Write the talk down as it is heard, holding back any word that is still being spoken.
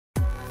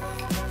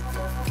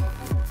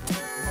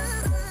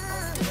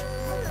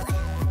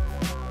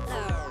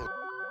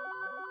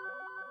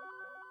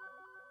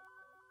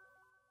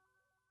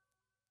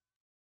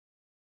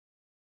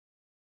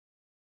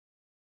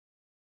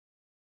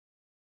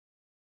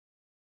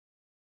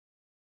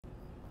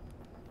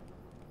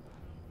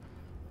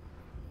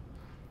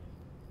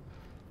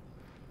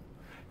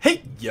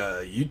Hey,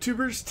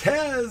 YouTubers,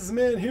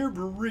 Tazman here,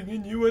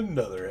 bringing you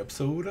another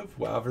episode of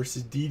WoW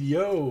vs.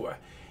 DDO.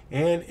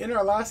 And in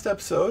our last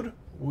episode,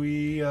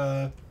 we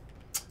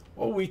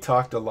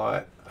talked a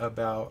lot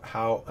about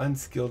how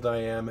unskilled I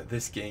am at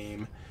this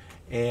game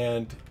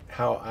and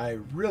how I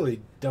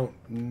really don't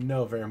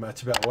know very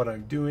much about what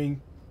I'm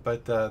doing,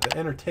 but the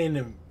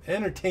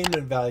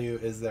entertainment value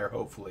is there,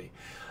 hopefully.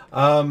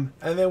 And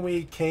then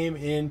we came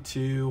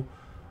into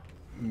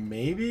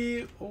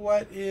maybe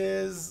what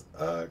is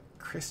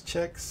Chris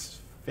Check's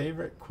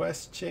favorite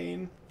quest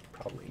chain?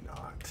 Probably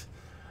not.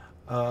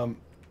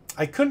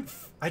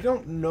 I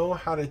don't know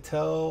how to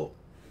tell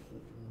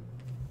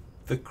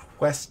the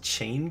quest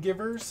chain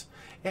givers.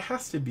 It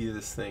has to be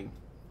this thing.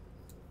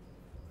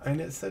 And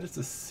it said it's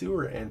a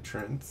sewer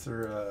entrance,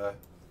 or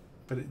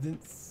but it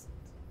didn't.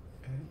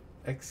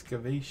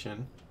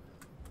 Excavation.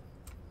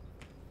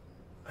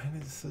 And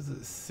it says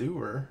it's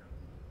sewer.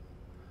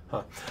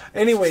 Huh.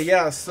 Anyway,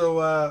 yeah,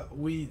 so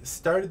we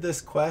started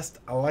this quest.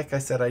 Like I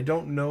said, I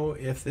don't know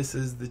if this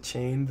is the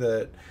chain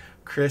that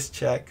Chris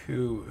Check,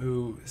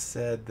 who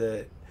said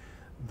that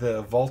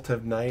the Vault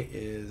of Night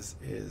is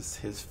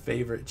his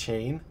favorite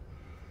chain.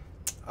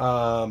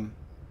 But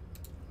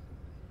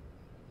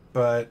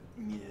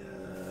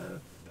yeah,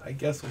 I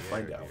guess we'll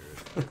find out.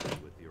 With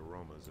the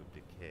aromas of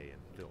decay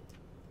and filth,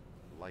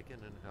 lichen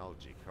and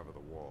algae cover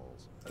the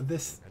walls. An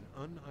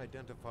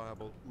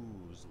unidentifiable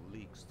ooze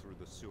leaks through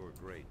the sewer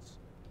grates,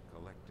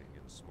 collecting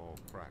in small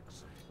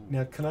cracks.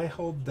 Now, can I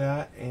hold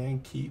that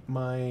and keep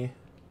my...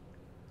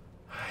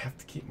 I have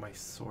to keep my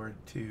sword,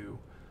 too.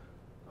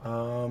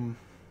 And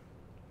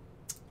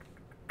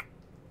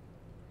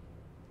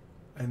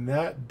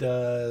that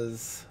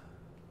does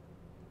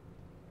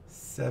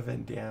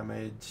 7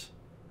 damage.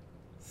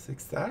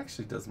 6. That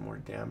actually does more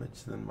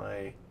damage than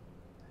my...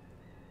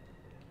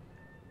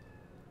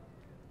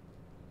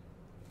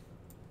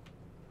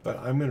 But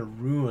I'm going to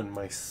ruin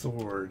my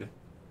sword,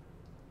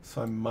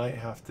 so I might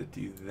have to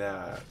do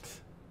that.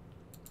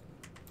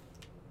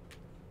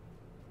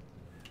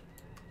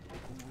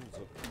 Pools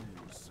of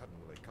ooze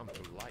suddenly come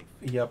to life.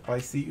 Yep, I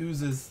see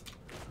oozes.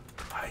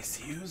 I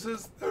see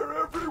oozes. They're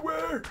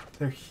everywhere.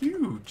 They're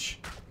huge.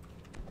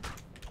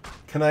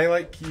 Can I,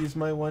 like, use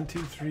my 1, 2,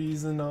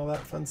 3s and all that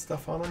fun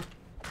stuff on them?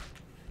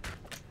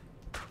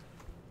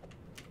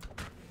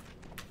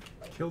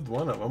 Killed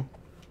one of them.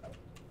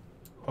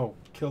 Oh,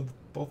 killed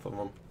both of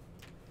them.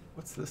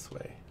 What's this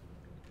way?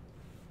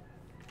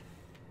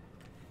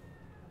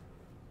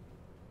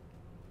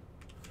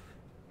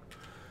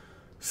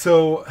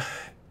 So,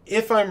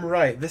 if I'm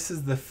right, this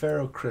is the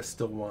Pharaoh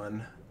Crystal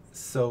one,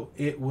 so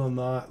it will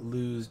not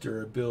lose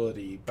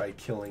durability by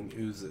killing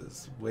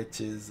oozes, which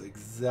is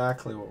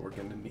exactly what we're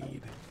going to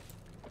need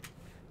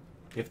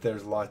if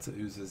there's lots of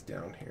oozes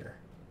down here.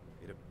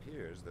 It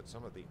appears that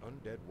some of the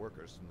undead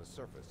workers from the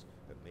surface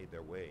have made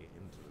their way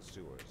into the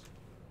sewers.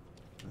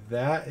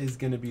 That is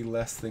going to be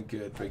less than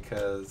good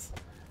because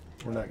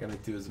we're not going to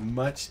do as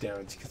much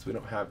damage because we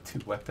don't have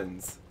 2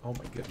 weapons. Oh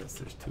my goodness,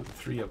 there's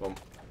 3 of them.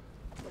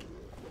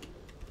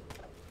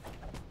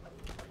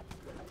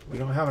 We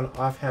don't have an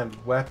offhand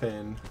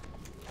weapon.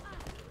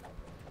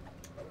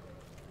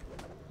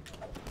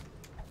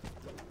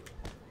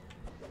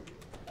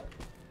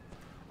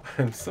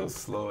 I'm so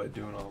slow at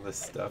doing all this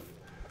stuff.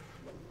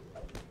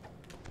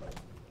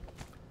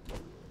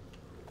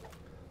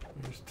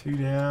 There's 2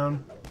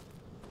 down.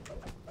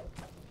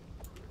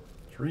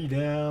 3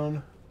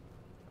 down.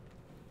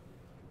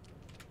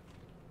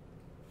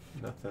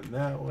 Nothing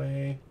that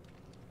way.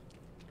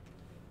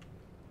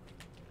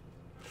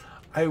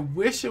 I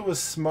wish it was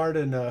smart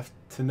enough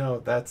to know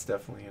that's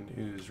definitely an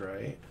ooze,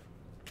 right?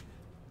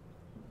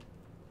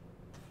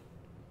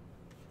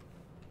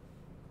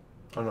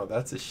 Oh no,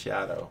 that's a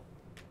shadow.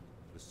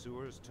 The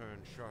sewers turn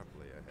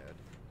sharply ahead.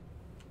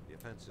 The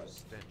offensive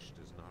stench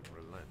does not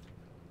relent,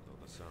 though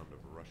the sound of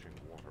rushing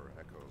water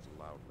echoes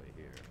loudly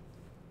here.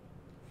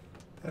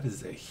 That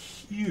is a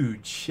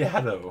huge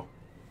shadow.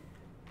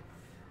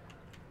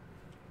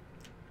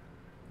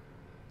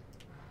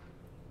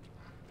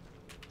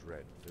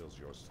 Dread fills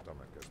your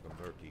stomach as the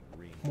murky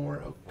green...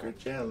 More ochre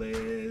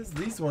jellies.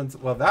 These ones,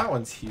 well, that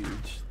one's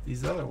huge.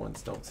 These other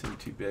ones don't seem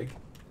too big.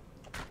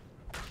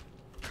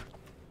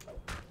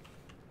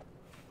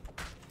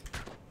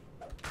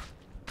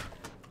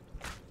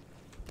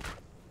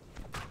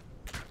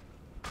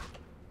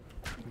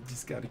 We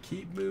just got to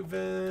keep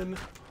moving.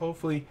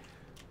 Hopefully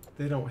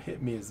they don't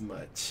hit me as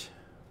much.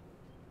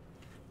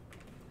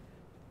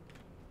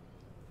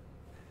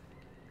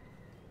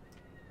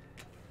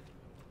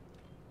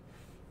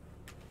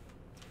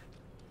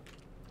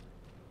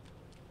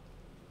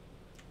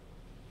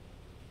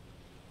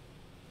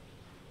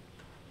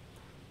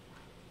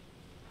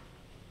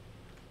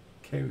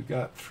 Okay, we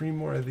got 3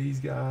 more of these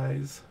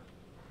guys.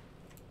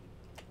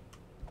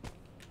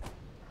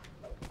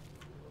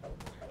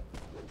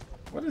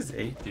 What does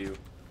 8 do?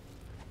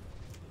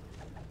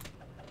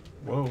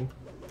 Whoa.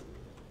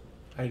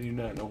 I do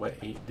not know what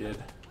 8 did.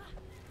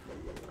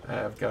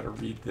 I've got to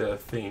read the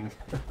thing.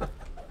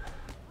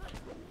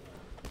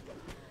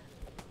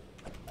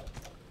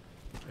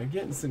 They're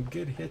getting some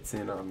good hits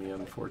in on me,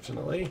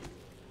 unfortunately.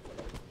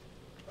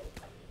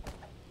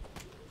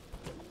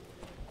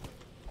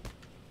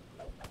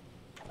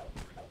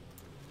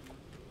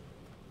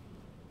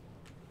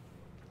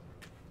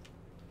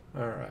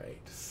 Alright,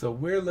 so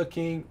we're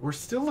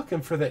still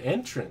looking for the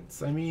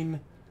entrance. I mean,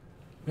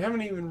 we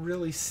haven't even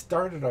really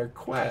started our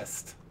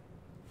quest.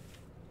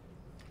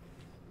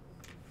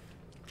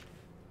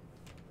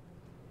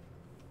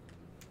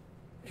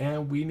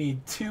 And we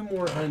need 2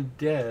 more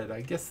undead.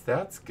 I guess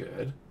that's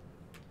good.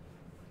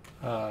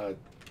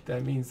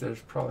 That means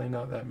there's probably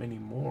not that many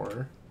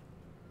more.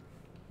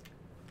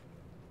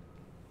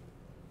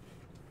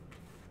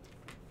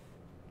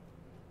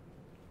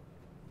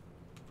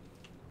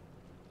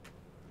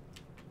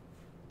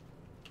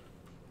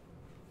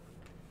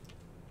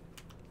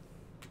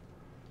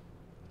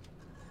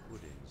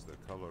 Puddings the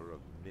color of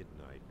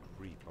midnight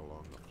creep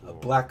along the floor. A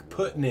black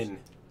pudding.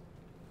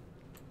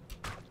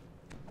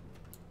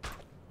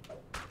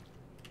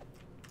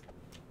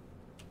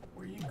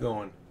 Where are you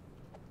going?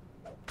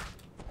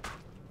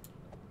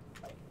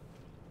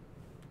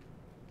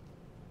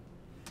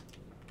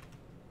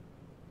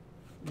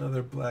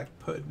 Another black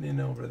pudding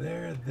over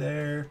there.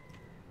 There.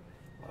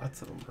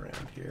 Lots of them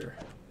around here.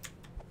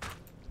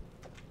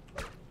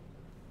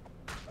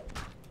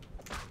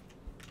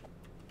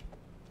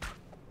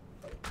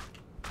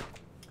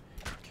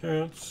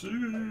 Can't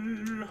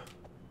see.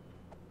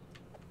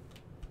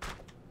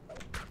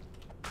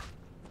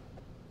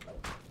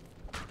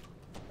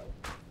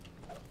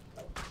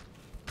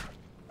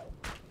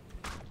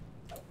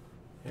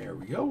 There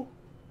we go.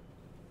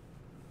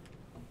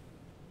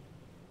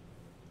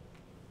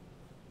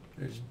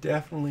 There's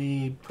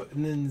definitely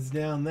puddings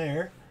down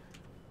there.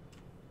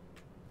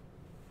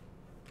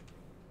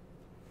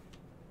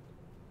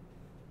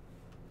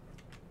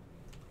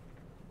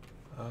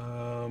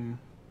 I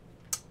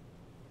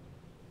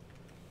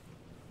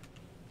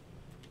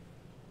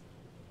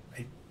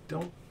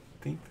don't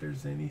think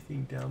there's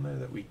anything down there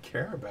that we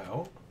care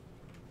about.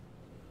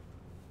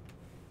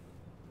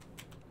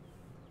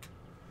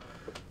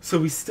 So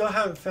we still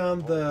haven't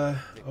found the...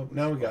 Oh,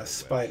 now we got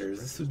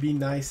spiders. This would be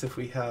nice if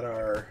we had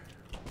our...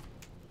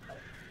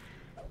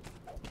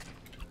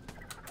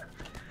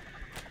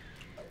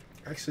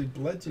 Actually,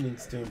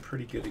 bludgeoning's doing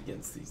pretty good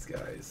against these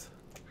guys.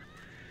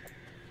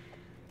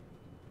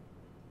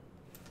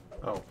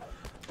 Oh,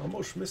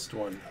 almost missed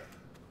one.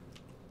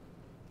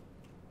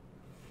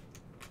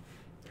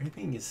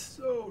 Everything is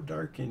so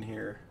dark in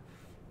here.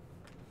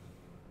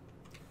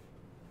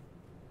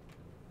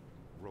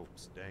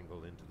 Ropes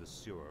dangle into the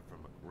sewer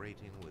from a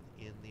grating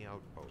within the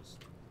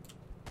outpost.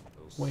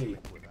 Those Wait.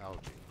 slick with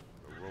algae,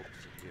 the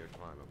ropes appear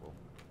climbable.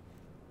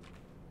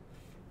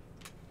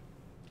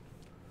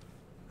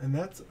 And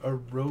that's a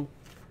rope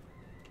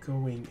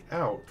going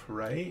out,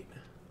 right?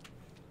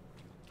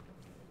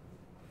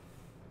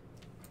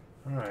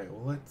 Alright,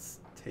 well, let's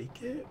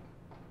take it.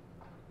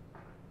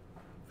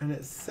 And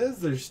it says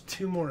there's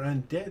 2 more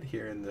undead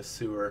here in the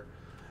sewer.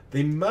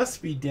 They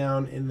must be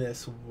down in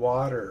this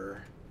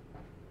water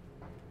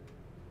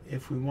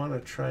if we want to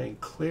try and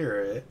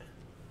clear it.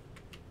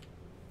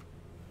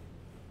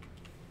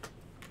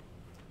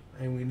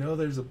 And we know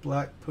there's a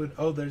black put.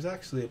 Oh, there's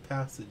actually a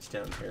passage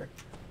down here.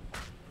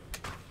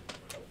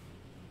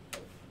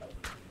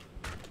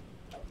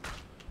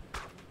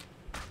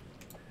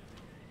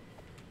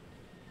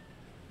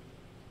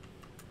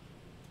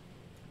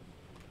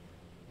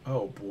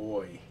 Oh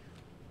boy.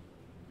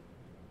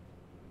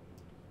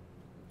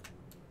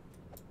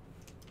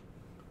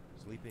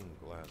 Sleeping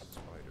glass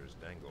spiders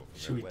dangle from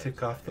Should we their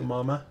tick webs off the ahead.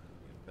 mama?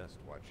 You'd best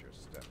watch your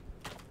step.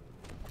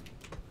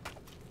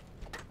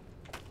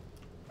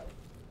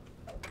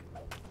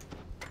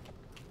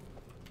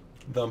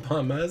 The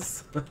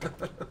mamas?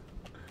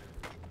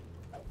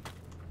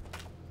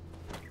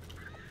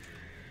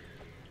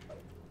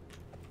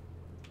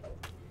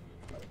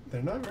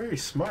 They're not very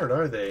smart,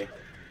 are they?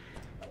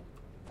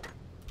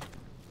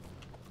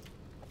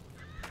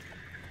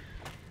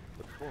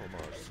 The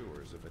Korromar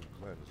sewers have been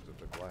cleansed of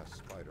the glass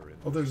spider.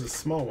 Oh, there's a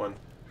small one.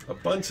 A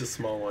bunch of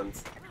small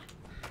ones.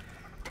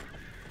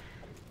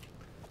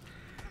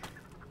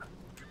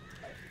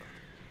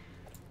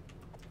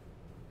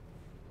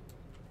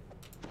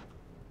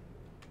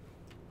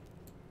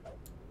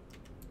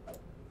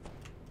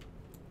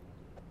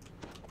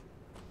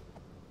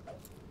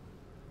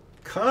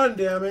 Con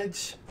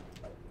damage.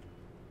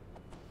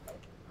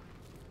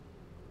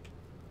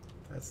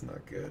 That's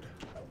not good.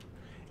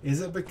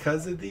 Is it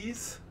because of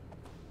these?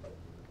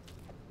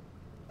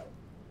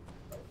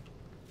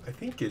 I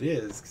think it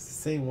is, because it's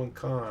saying 1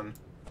 con.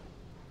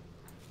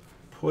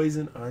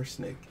 Poison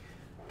arsenic.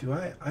 Do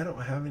I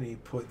don't have any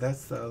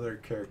that's the other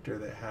character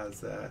that has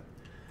that.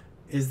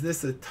 Is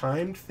this a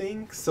timed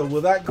thing? So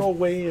will that go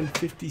away in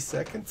 50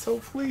 seconds,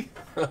 hopefully?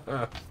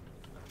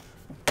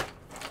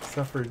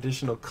 Suffer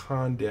additional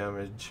con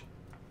damage.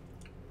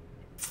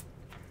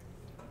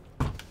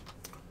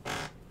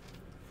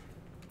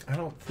 I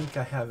don't think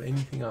I have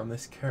anything on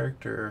this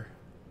character.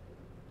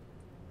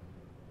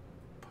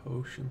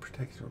 Potion,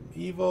 protection from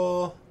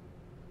evil.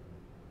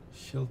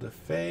 Shield of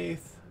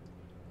Faith.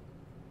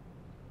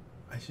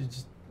 I should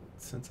just,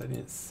 since I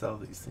didn't sell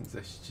these things,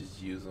 I should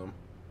just use them.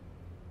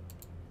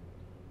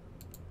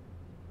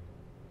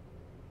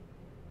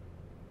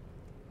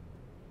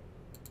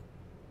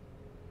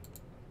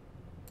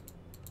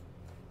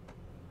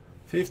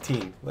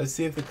 $15. Let's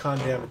see if the con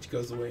damage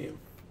goes away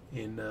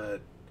in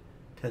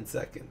 10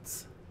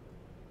 seconds.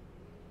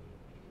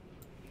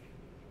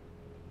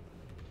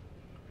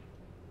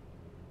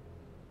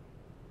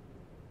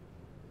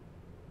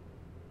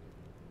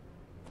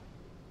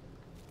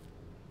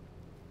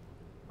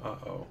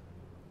 Uh-oh.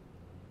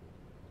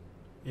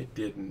 It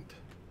didn't.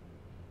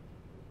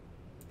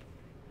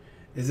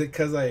 Is it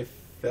because I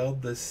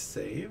failed the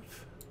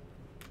save?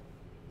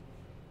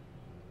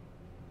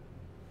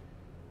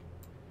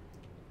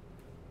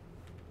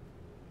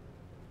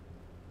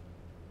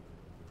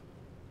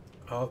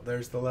 Oh,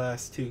 there's the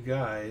last two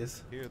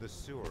guys. Here the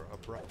sewer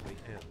abruptly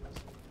ends.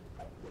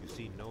 You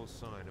see no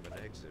sign of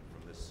an exit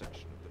from this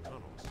section of the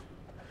tunnels.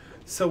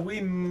 So we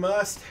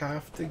must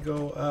have to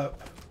go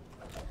up.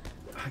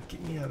 Ah,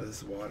 get me out of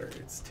this water.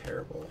 It's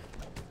terrible.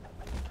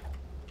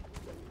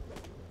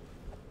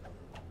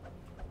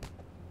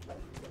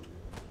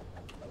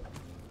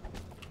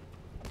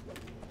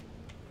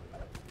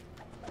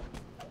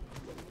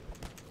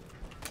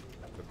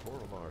 The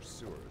Korromar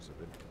sewers have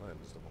been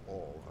cleansed of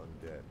all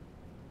undead.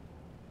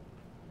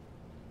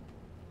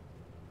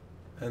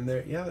 And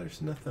there, yeah,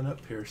 there's nothing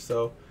up here.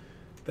 So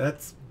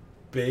that's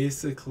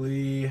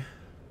basically,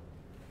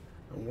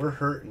 and we're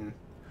hurting.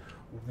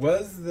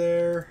 Was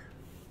there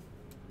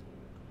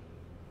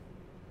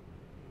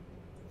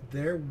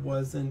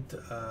wasn't,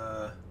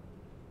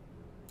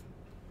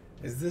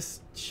 is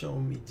this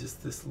showing me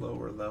just this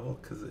lower level?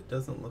 Because it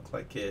doesn't look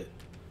like it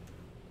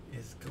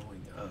is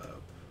going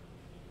up.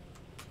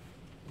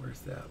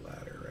 Where's that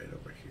ladder? Right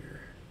over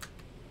here.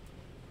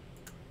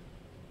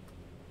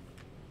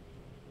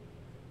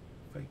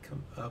 If I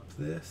come up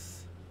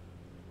this.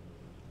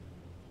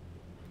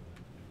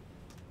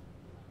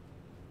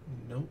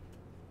 Nope.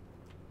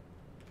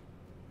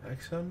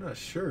 Actually, I'm not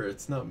sure.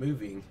 It's not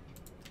moving.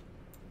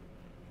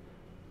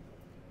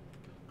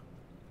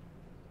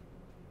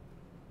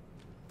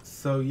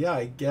 So yeah,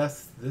 I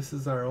guess this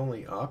is our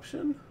only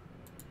option.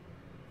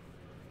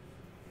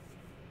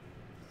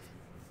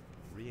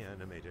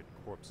 Reanimated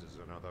corpses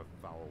and other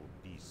foul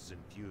beasts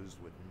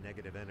infused with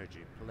negative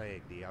energy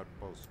plague the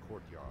outpost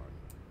courtyard.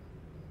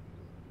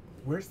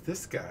 Where's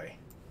this guy?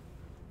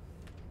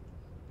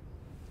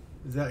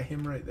 Is that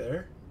him right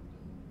there?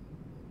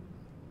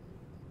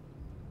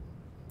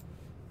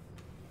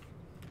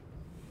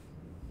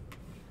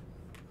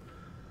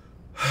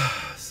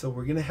 So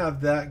we're gonna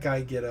have that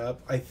guy get up.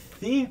 I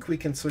think we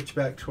can switch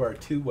back to our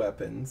two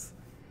weapons.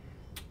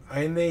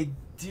 And they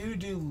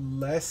do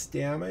less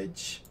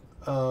damage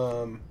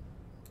than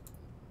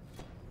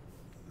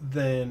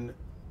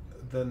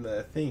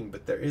the thing,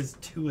 but there is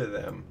two of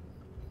them.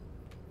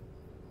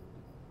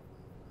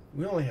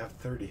 We only have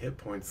 30 hit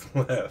points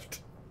left.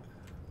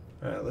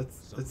 All right,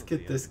 let's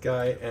get this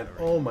guy. And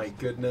oh my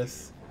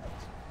goodness!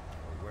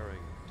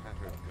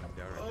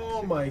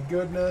 Oh my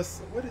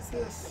goodness! What is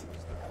this?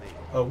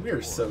 Oh,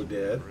 we're so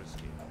dead.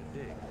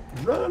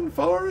 Run,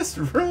 Forrest,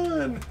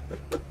 run!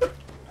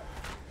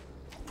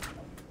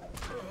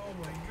 Oh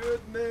my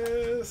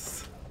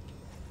goodness!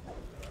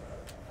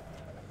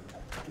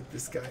 Get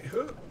this guy.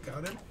 Oh,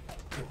 got him.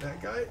 Get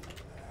that guy.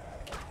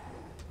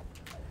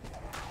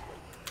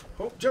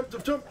 Oh, jump,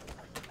 jump, jump.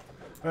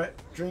 All right,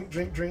 drink,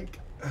 drink, drink.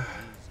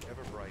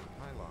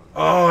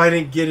 Oh, I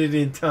didn't get it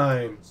in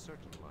time. As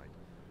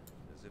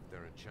if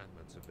their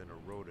enchantments have been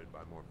eroded by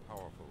more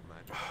powerful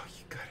magic. Oh,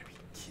 you gotta be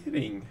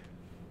kidding.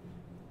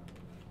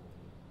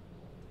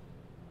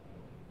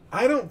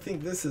 I don't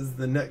think this is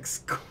the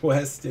next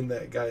quest in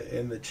that guy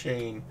in the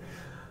chain.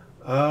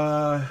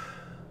 Yeah,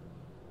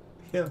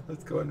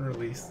 let's go ahead and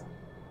release.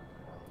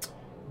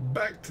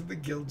 Back to the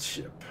guild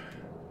ship.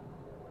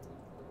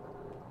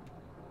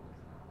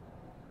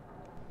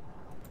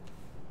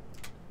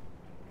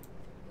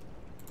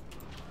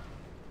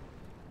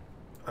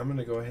 I'm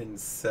gonna go ahead and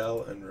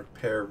sell and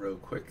repair real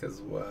quick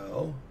as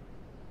well.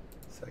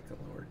 Second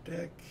lower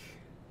deck.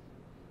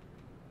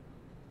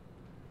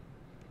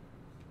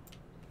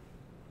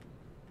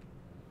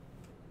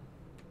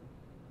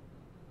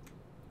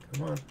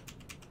 Come on.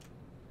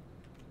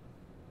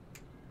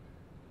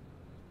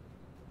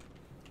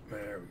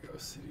 There we go,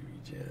 city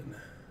regen.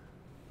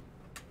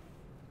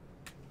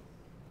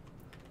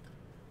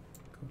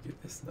 Go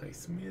get this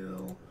nice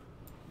meal.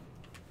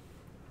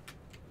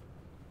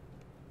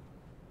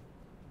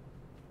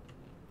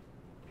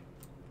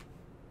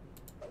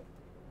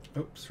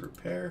 Oops,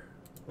 repair.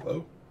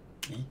 Hello?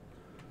 E.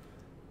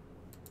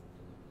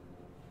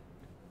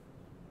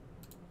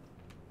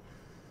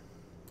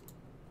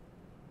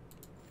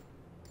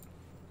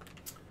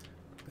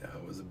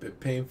 That was a bit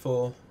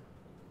painful.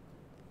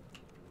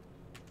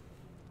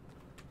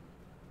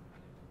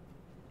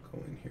 Go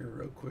in here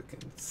real quick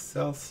and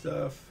sell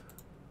stuff.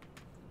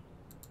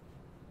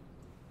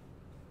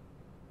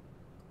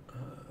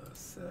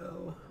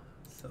 Sell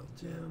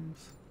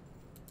gems.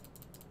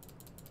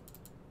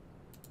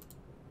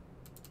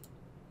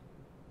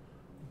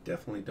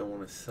 definitely don't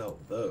want to sell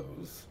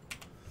those.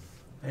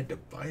 I had to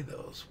buy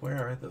those.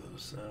 Where are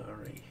those?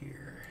 Right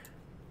here.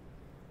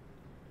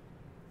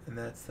 And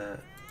that's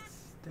that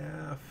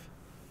staff.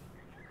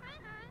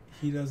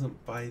 He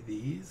doesn't buy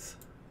these.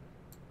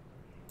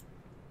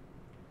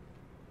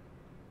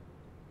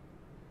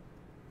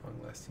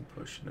 Long-lasting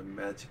potion of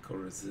magical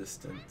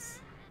resistance.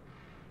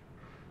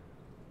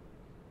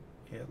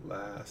 It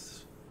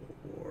lasts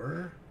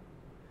for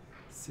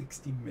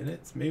 60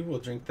 minutes. Maybe we'll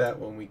drink that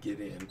when we get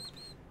in.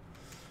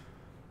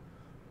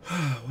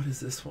 What is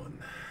this one?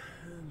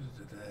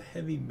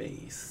 Heavy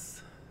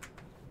mace.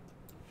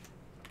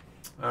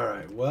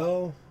 Alright,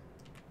 well.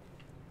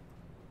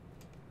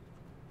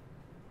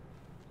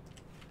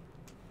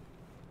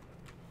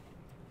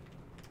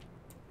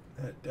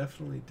 That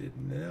definitely did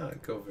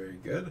not go very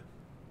good.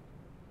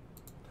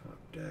 Top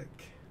deck.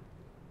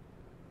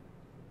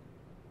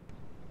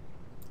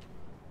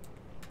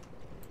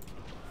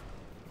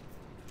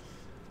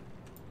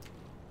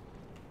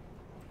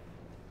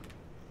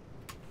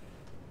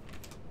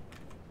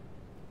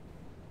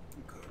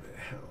 Go to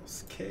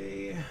House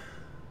K.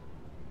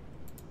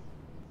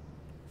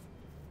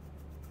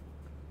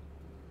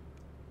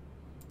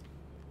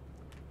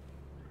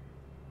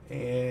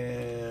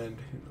 And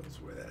who knows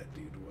where that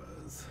dude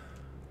was.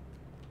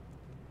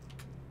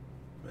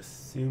 I'm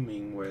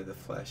assuming where the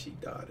flashy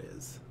dot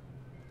is.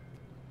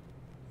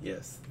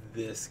 Yes,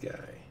 this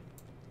guy.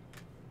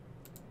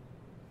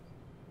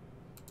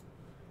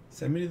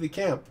 Send me to the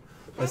camp.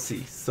 Let's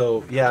see.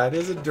 So, yeah, it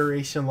is a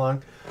duration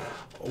long.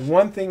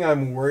 One thing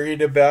I'm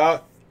worried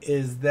about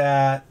is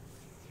that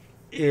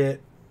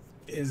it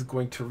is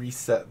going to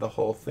reset the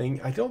whole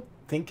thing. I don't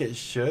think it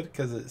should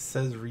because it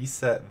says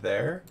reset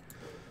there.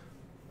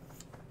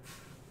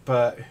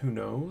 But who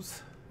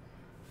knows?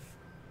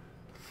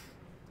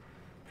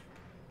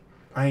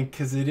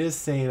 Because it is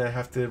saying I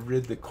have to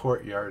rid the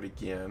courtyard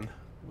again,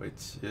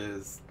 which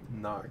is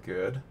not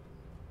good.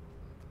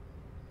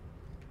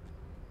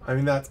 I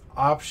mean, that's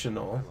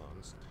optional.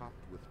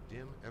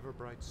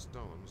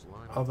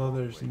 Although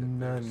there's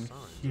none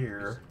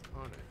here.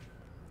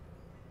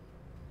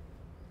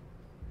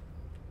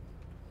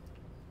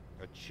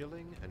 A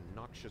chilling and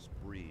noxious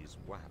breeze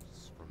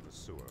wafts from the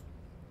sewer.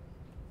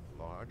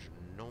 Large,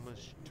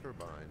 gnomish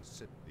turbines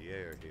sit. The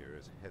air here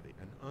is heavy.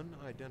 An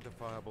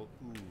unidentifiable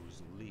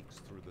ooze leaks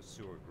through the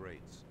sewer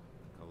grates,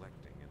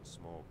 collecting in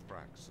small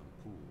cracks and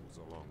pools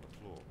along the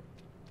floor.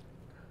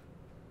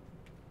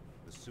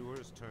 The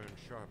sewers turn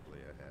sharply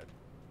ahead.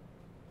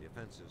 The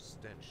offensive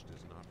stench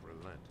does not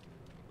relent.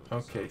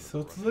 Okay,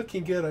 so it's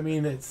looking good. I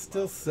mean, it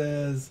still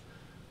says...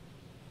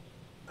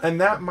 And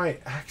that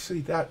might...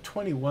 Actually, that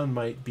 21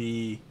 might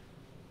be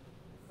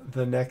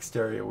the next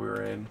area we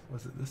were in.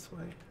 Was it this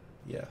way?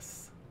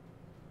 Yes.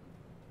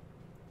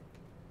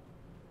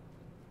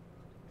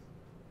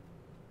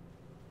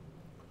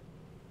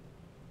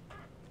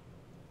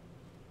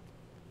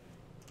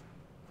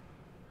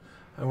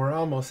 And we're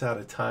almost out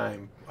of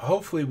time.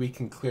 Hopefully we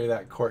can clear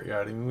that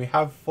courtyard. I mean, we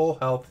have full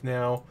health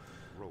now.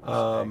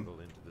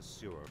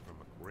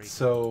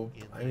 So,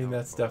 I mean,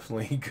 that's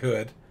definitely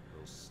good.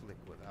 Slick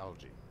with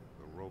algae.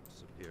 The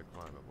ropes appear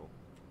climbable.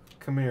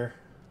 Come here.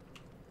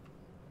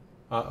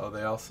 Uh-oh,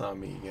 they all saw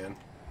me again.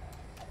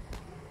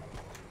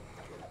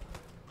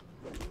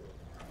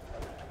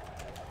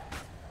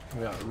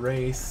 We got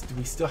race. Do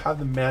we still have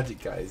the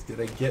magic guys? Did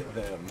I get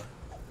them?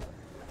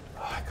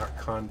 Oh, I got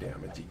con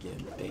damage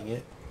again. Dang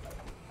it.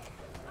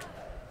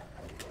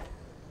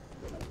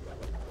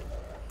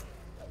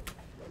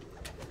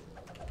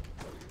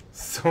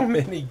 So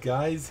many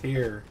guys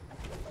here.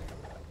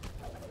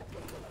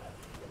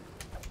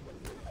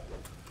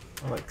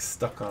 I'm like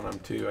stuck on them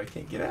too. I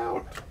can't get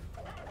out.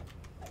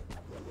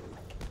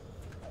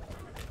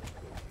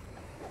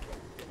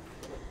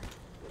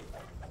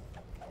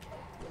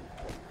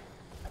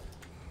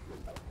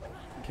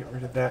 Get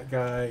rid of that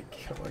guy.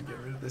 Come on, get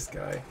rid of this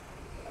guy.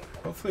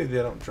 Hopefully they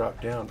don't drop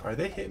down. Are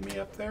they hitting me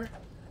up there?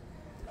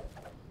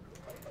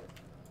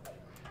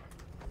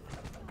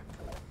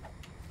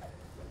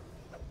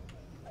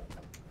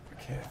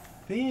 Okay,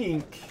 I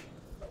think...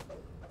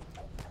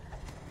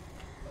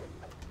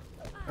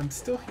 I'm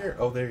still here.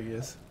 Oh, there he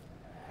is.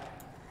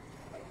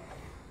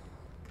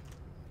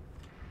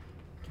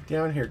 Get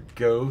down here,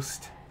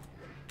 ghost.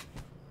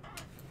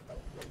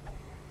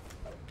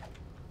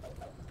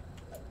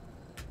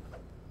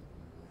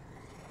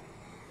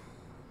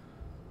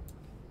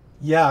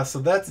 Yeah, so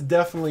that's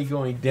definitely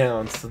going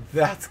down, so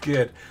that's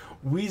good.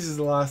 We just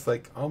lost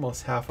like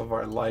almost half of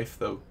our life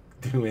though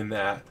doing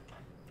that.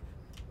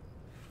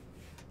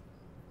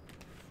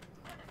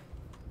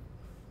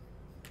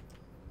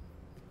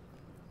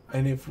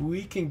 And if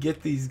we can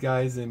get these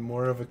guys in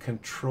more of a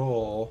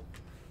control,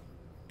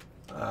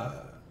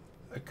 a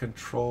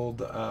controlled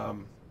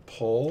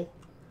pull,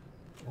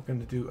 we're going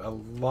to do a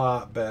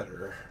lot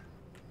better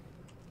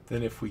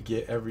than if we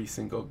get every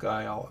single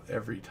guy all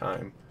every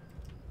time.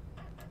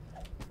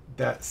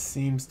 That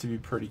seems to be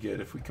pretty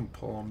good if we can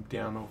pull them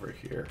down over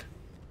here.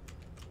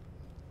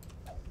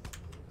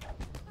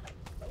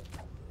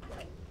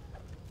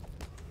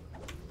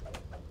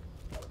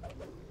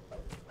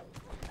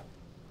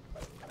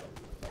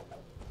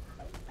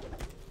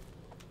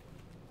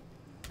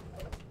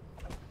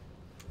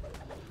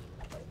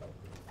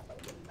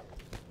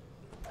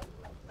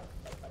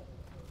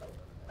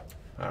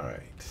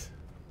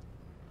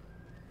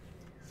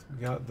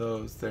 We got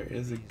those. There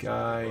is a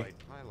guy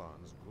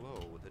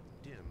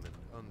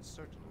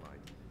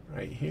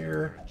right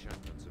here.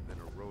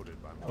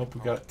 Oh,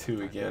 we got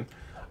two again.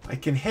 I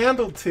can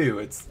handle two.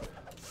 It's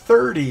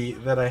 30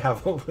 that I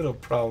have a little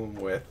problem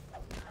with.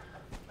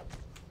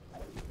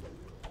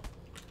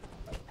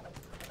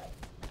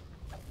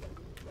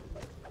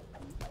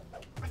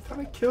 I thought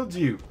I killed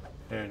you.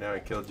 There, now I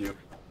killed you.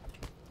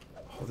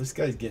 Oh, this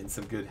guy's getting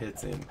some good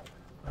hits in,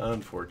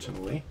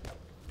 unfortunately.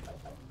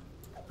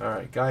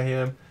 Alright, got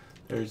him.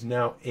 There's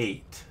now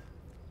 8.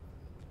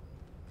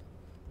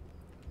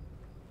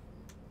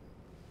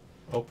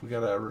 Oh, we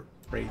got a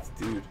wraith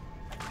dude.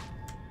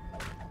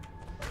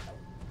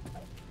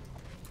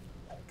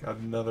 Got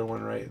another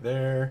one right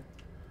there.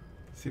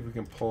 See if we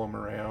can pull him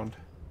around.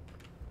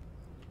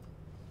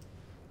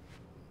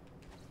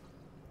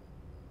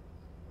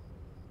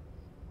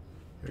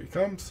 Here he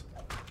comes.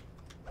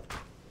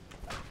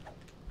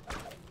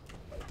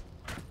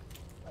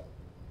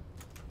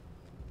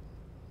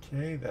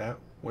 Okay, that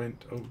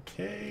went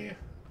okay.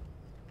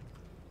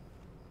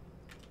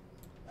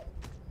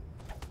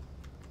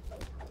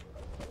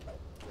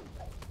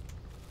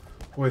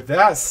 Boy,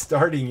 that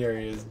starting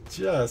area is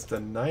just a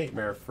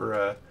nightmare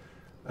for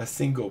a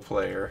single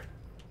player.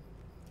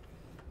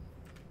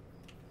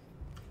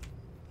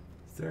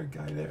 Is there a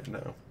guy there?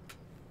 No.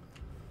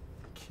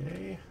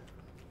 Okay.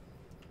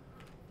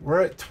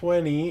 We're at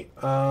 20.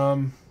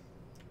 I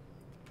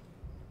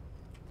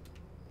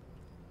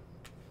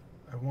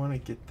want to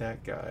get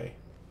that guy.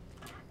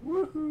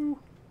 Woohoo!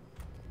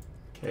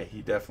 Okay,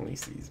 he definitely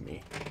sees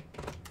me.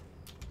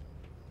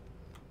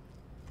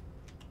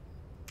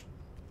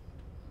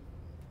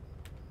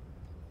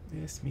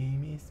 Miss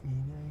me,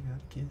 now you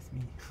gotta kiss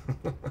me.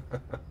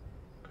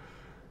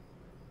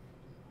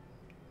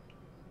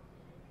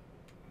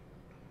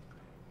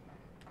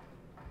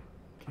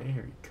 Okay,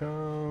 here he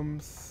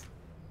comes.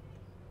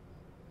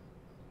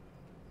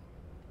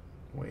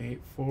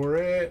 Wait for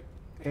it,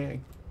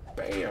 and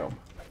bam!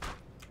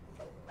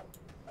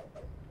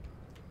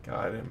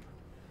 Got him.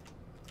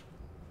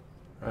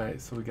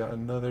 Alright, so we got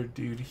another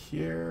dude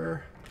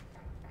here.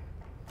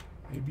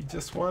 Maybe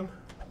just one?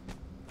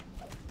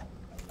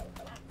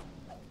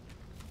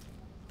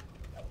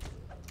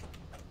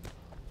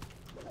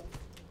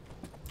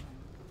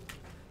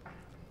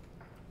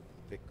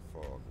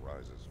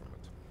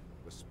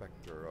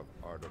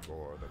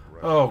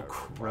 Oh,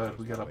 crud,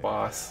 we got a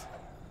boss.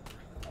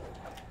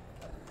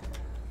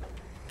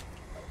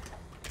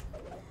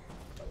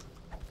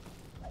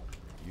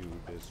 You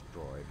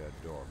destroyed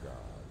a door god,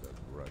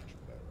 a grudge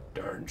bearer.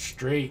 Darn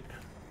straight.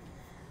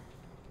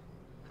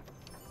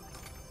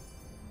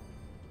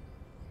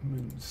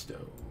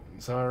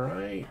 Moonstones,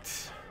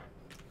 alright.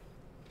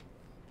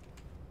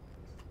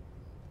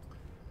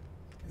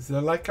 Is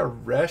there like a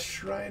rest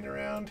shrine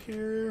around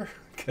here?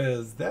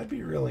 Because that'd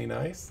be really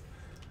nice.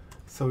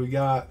 So we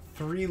got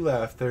 3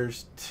 left.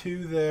 There's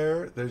 2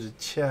 there. There's a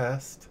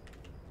chest.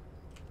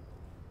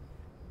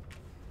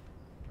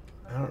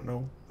 I don't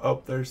know.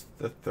 Oh, there's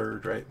the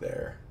 3rd right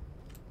there.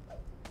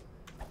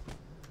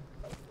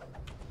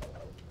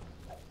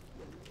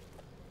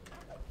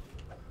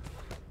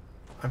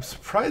 I'm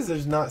surprised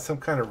there's not some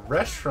kind of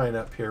rest shrine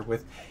up here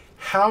with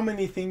how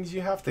many things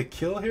you have to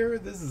kill here.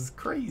 This is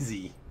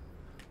crazy.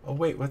 Oh,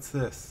 wait, what's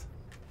this?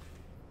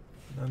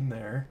 None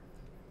there.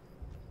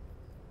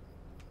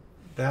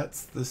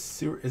 That's the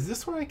sewer. Is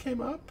this where I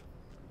came up?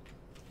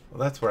 Well,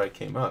 that's where I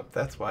came up.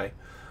 That's why.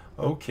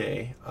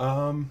 Okay.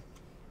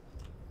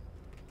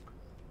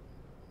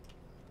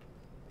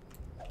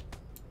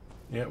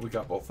 Yeah, we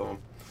got both of them.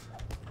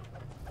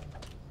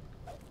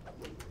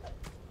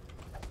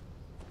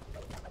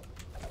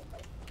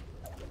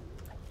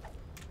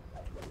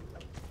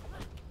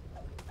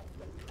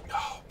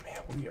 Oh,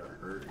 man, we are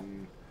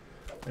hurting.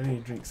 I need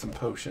to drink some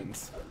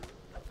potions.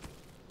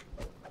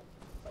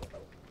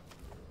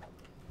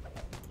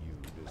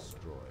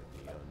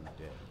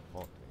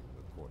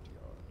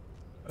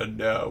 And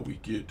now we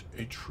get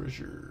a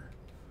treasure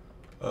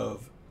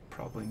of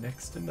probably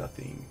next to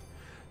nothing.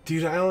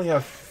 Dude, I only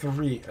have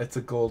 3. It's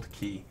a gold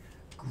key.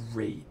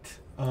 Great.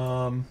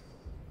 I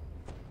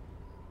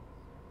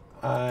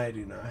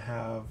do not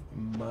have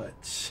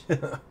much.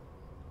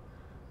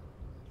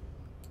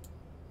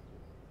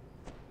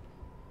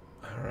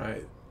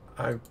 Alright.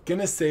 I'm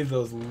gonna save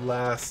those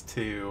last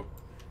 2.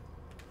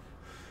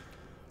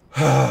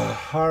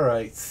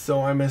 Alright,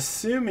 so I'm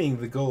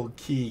assuming the gold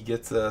key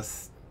gets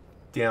us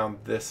down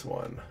this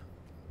one.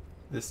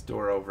 This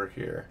door over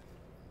here.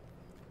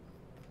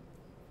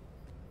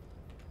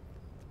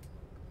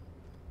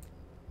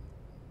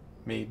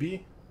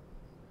 Maybe.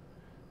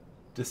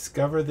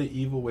 Discover the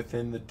evil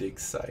within the dig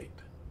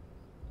site.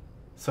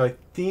 So I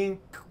think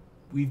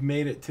we've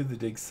made it to the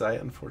dig site.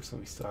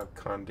 Unfortunately, we still have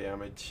con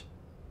damage.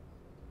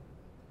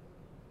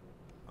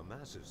 A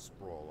massive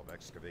sprawl of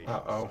excavation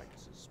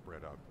sites is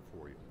spread out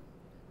before you.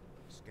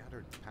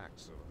 Scattered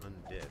packs of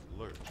undead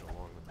lurch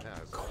along the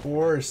paths. Of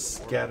course,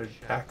 scattered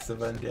packs of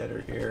undead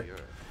are here.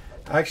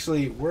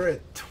 Actually, we're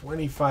at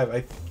 25.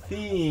 I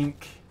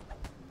think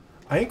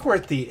I think we're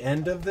at the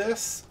end of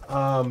this.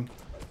 So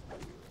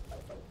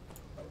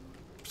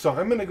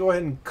I'm going to go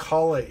ahead and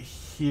call it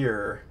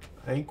here.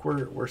 I think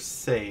we're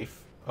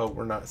safe. Oh,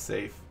 we're not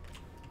safe.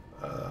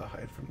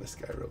 Hide from this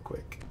guy real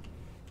quick.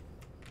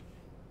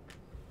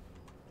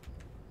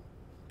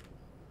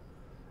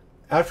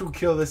 After we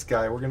kill this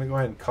guy, we're going to go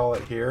ahead and call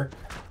it here.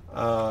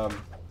 Alright,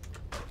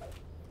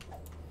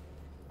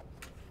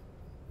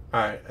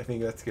 I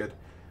think that's good.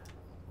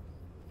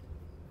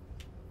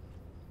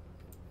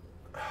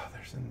 Oh,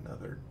 there's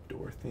another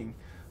door thing.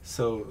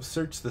 So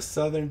search the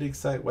southern dig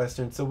site,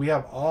 western. So we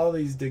have all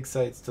these dig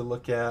sites to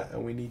look at,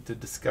 and we need to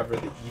discover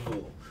the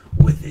evil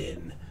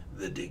within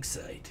the dig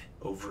site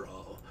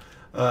overall.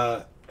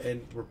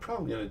 And we're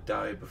probably going to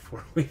die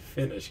before we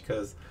finish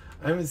because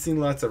I haven't seen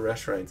lots of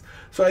rush shrines.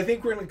 So I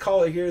think we're going to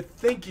call it here.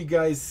 Thank you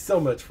guys so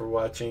much for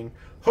watching.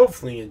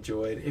 Hopefully you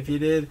enjoyed. If you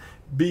did,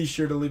 be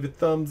sure to leave a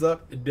thumbs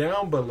up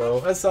down below.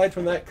 Aside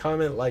from that,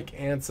 comment, like,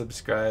 and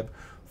subscribe.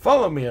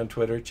 Follow me on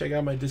Twitter. Check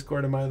out my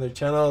Discord and my other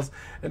channels.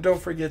 And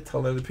don't forget to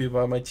tell other people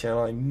about my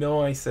channel. I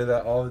know I say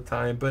that all the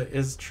time, but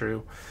it's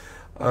true.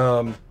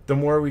 The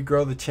more we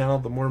grow the channel,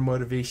 the more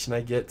motivation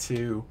I get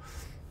to,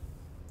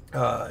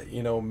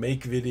 you know,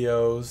 make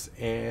videos.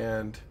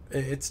 And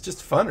it's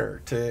just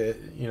funner to,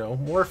 you know,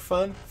 more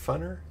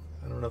funner.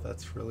 I don't know if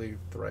that's really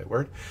the right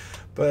word.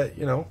 But,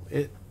 you know,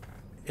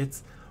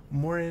 it's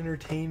more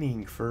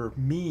entertaining for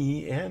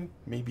me and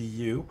maybe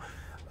you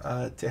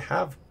to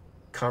have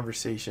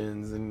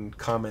conversations and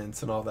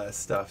comments and all that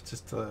stuff,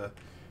 just to,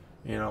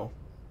 you know,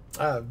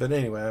 but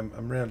anyway,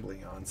 I'm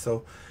rambling on.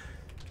 So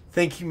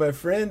thank you, my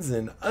friends,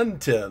 and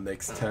until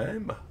next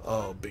time,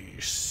 I'll be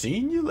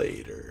seeing you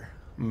later.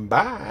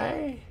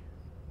 Bye.